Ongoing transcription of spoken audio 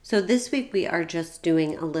So this week we are just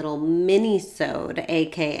doing a little mini-sode,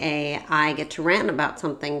 aka I get to rant about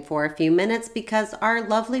something for a few minutes because our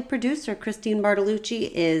lovely producer, Christine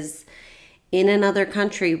Bartolucci, is in another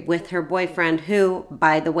country with her boyfriend who,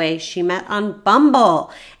 by the way, she met on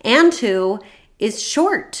Bumble and who is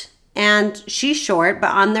short. And she's short,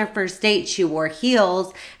 but on their first date, she wore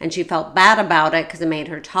heels and she felt bad about it because it made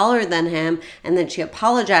her taller than him. And then she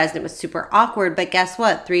apologized. It was super awkward. But guess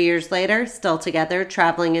what? 3 years later, still together,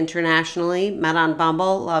 traveling internationally, met on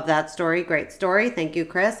Bumble. Love that story. Great story. Thank you,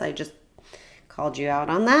 Chris. I just called you out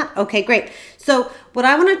on that. Okay, great. So what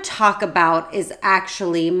I want to talk about is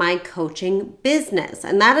actually my coaching business.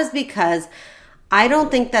 And that is because I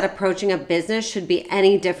don't think that approaching a business should be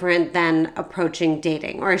any different than approaching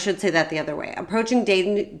dating, or I should say that the other way. Approaching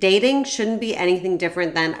dating shouldn't be anything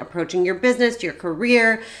different than approaching your business, your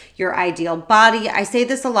career, your ideal body. I say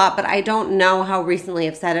this a lot, but I don't know how recently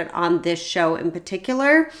I've said it on this show in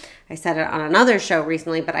particular. I said it on another show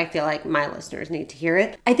recently, but I feel like my listeners need to hear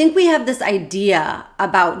it. I think we have this idea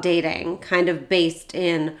about dating kind of based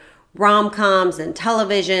in rom-coms and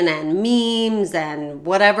television and memes and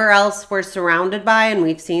whatever else we're surrounded by and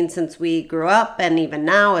we've seen since we grew up and even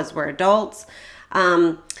now as we're adults,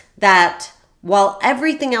 that while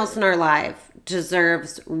everything else in our life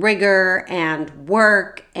deserves rigor and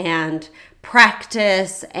work and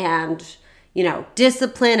practice and, you know,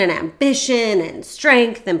 discipline and ambition and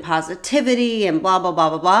strength and positivity and blah, blah, blah,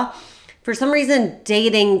 blah, blah, for some reason,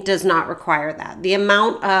 dating does not require that. The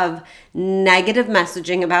amount of negative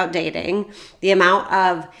messaging about dating, the amount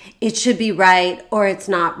of it should be right or it's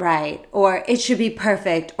not right, or it should be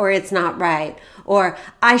perfect or it's not right, or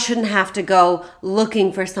I shouldn't have to go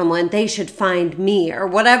looking for someone, they should find me, or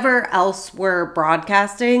whatever else we're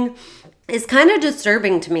broadcasting is kind of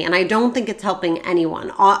disturbing to me, and I don't think it's helping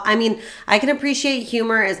anyone. I mean, I can appreciate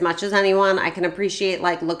humor as much as anyone. I can appreciate,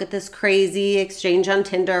 like, look at this crazy exchange on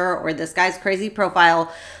Tinder or this guy's crazy profile,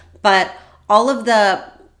 but all of the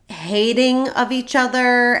hating of each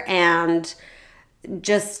other and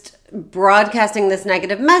just broadcasting this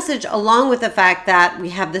negative message, along with the fact that we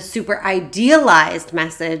have this super idealized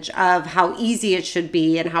message of how easy it should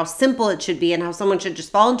be and how simple it should be and how someone should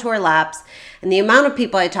just fall into our laps. And the amount of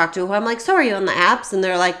people I talk to who I'm like, so are you on the apps? And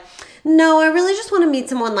they're like, no, I really just want to meet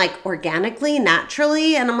someone like organically,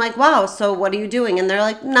 naturally. And I'm like, wow, so what are you doing? And they're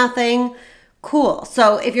like, nothing. Cool.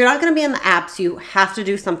 So if you're not going to be on the apps, you have to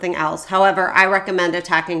do something else. However, I recommend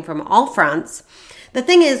attacking from all fronts. The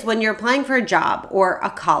thing is, when you're applying for a job or a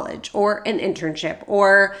college or an internship,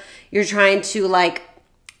 or you're trying to like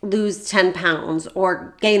lose 10 pounds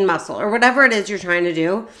or gain muscle or whatever it is you're trying to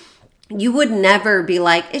do, you would never be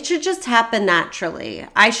like, it should just happen naturally.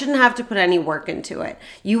 I shouldn't have to put any work into it.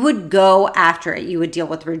 You would go after it. You would deal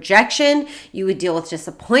with rejection. You would deal with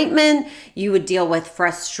disappointment. You would deal with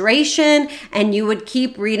frustration. And you would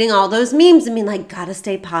keep reading all those memes and being like, gotta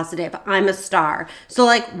stay positive. I'm a star. So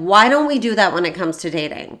like, why don't we do that when it comes to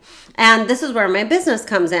dating? And this is where my business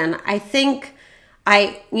comes in. I think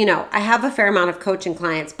I have a fair amount of coaching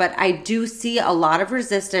clients, but I do see a lot of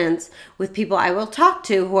resistance with people I will talk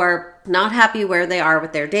to who are not happy where they are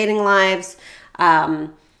with their dating lives,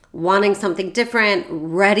 wanting something different,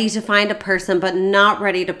 ready to find a person, but not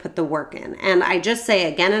ready to put the work in. And I just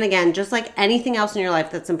say again and again, just like anything else in your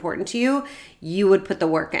life that's important to you, you would put the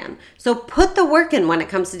work in. So put the work in when it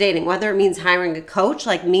comes to dating, whether it means hiring a coach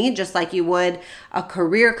like me, just like you would a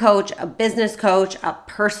career coach, a business coach, a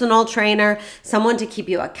personal trainer, someone to keep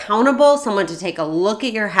you accountable, someone to take a look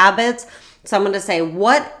at your habits, someone to say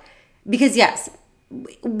because yes,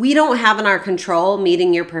 we don't have in our control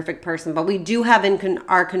meeting your perfect person, but we do have in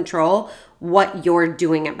our control what you're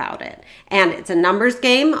doing about it. And it's a numbers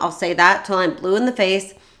game. I'll say that till I'm blue in the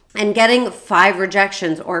face. And getting 5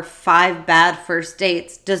 rejections or 5 bad first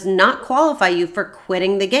dates does not qualify you for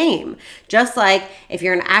quitting the game. Just like if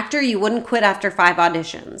you're an actor, you wouldn't quit after 5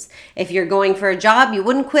 auditions. If you're going for a job, you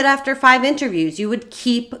wouldn't quit after 5 interviews. You would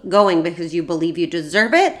keep going because you believe you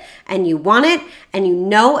deserve it and you want it. And you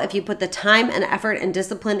know if you put the time and effort and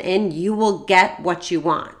discipline in, you will get what you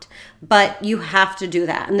want. But you have to do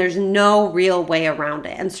that, and there's no real way around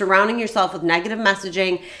it. And surrounding yourself with negative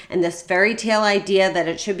messaging and this fairy tale idea that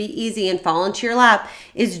it should be easy and fall into your lap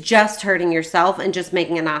is just hurting yourself and just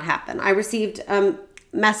making it not happen. I received a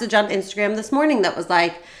message on Instagram this morning that was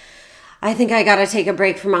like, I think I got to take a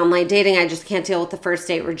break from online dating. I just can't deal with the first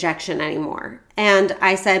date rejection anymore. And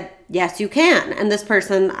I said, yes, you can. And this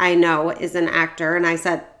person I know is an actor. And I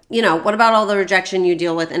said, what about all the rejection you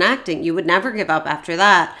deal with in acting? You would never give up after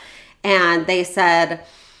that. And they said,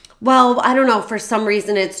 well, I don't know, for some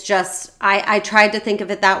reason it's just, I tried to think of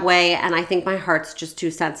it that way and I think my heart's just too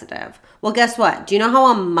sensitive. Well, guess what? Do you know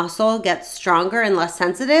how a muscle gets stronger and less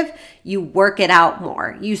sensitive? You work it out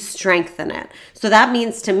more. You strengthen it. So that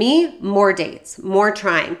means to me, more dates, more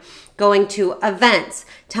trying, going to events,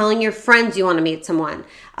 telling your friends you want to meet someone,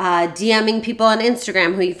 DMing people on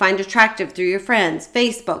Instagram who you find attractive through your friends,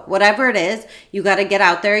 Facebook, whatever it is, you got to get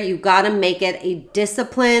out there. You got to make it a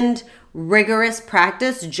disciplined, rigorous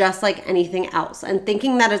practice, just like anything else. And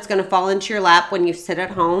thinking that it's going to fall into your lap when you sit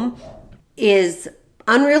at home is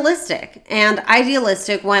unrealistic and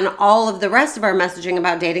idealistic when all of the rest of our messaging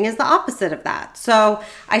about dating is the opposite of that. So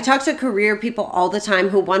I talk to career people all the time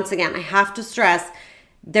who, once again, I have to stress,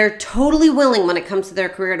 they're totally willing when it comes to their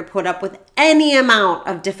career to put up with any amount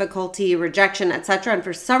of difficulty, rejection, etc. And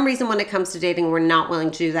for some reason, when it comes to dating, we're not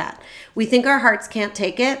willing to do that. We think our hearts can't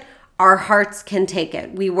take it. Our hearts can take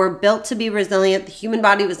it. We were built to be resilient. The human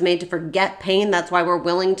body was made to forget pain. That's why we're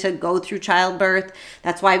willing to go through childbirth.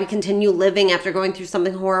 That's why we continue living after going through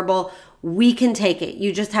something horrible. We can take it.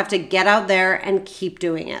 You just have to get out there and keep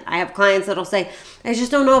doing it. I have clients that'll say, I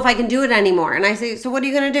just don't know if I can do it anymore. And I say, so what are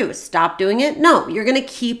you going to do? Stop doing it? No, you're going to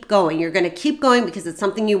keep going. You're going to keep going because it's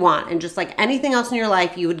something you want. And just like anything else in your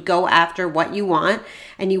life, you would go after what you want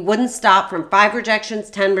and you wouldn't stop from 5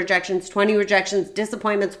 rejections, 10 rejections, 20 rejections,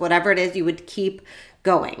 disappointments, whatever it is, you would keep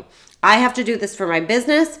going. I have to do this for my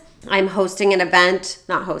business. I'm hosting an event,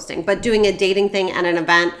 not hosting, but doing a dating thing at an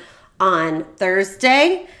event on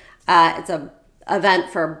Thursday. It's a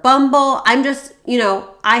event for Bumble. I'm just,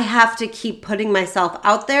 I have to keep putting myself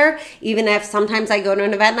out there, even if sometimes I go to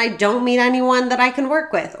an event and I don't meet anyone that I can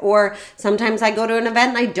work with, or sometimes I go to an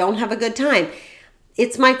event and I don't have a good time.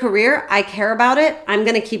 It's my career. I care about it. I'm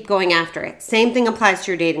going to keep going after it. Same thing applies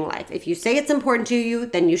to your dating life. If you say it's important to you,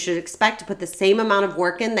 then you should expect to put the same amount of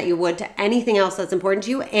work in that you would to anything else that's important to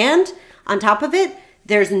you. And on top of it,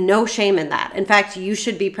 there's no shame in that. In fact, you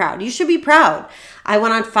should be proud. You should be proud. I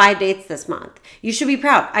went on 5 dates this month. You should be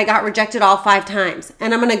proud. I got rejected all 5 times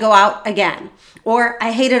and I'm going to go out again. Or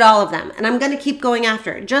I hated all of them and I'm going to keep going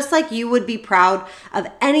after it. Just like you would be proud of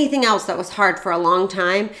anything else that was hard for a long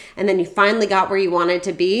time and then you finally got where you wanted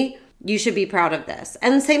to be. You should be proud of this.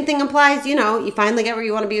 And the same thing applies, you finally get where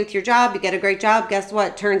you want to be with your job, you get a great job. Guess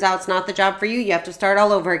what? Turns out it's not the job for you. You have to start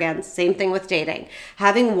all over again. Same thing with dating.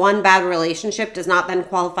 Having one bad relationship does not then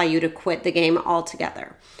qualify you to quit the game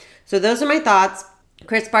altogether. So those are my thoughts.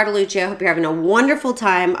 Chris Bartolucci, I hope you're having a wonderful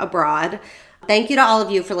time abroad. Thank you to all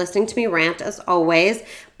of you for listening to me rant as always.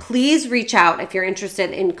 Please reach out if you're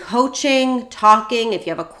interested in coaching, talking, if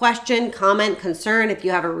you have a question, comment, concern, if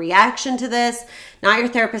you have a reaction to this,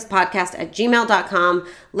 notyourtherapistpodcast@gmail.com.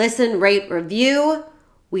 Listen, rate, review.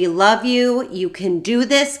 We love you. You can do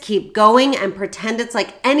this. Keep going and pretend it's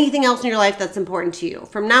like anything else in your life that's important to you.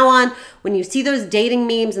 From now on, when you see those dating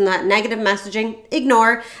memes and that negative messaging,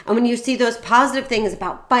 ignore. And when you see those positive things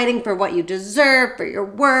about fighting for what you deserve, for your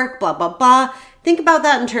work, blah, blah, blah, think about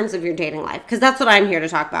that in terms of your dating life, because that's what I'm here to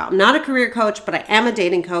talk about. I'm not a career coach, but I am a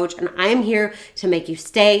dating coach, and I am here to make you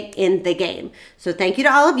stay in the game. So thank you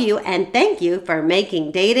to all of you, and thank you for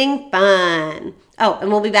making dating fun. Oh, and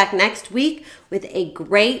we'll be back next week with a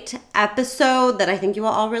great episode that I think you will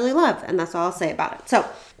all really love, and that's all I'll say about it. So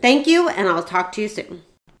thank you, and I'll talk to you soon.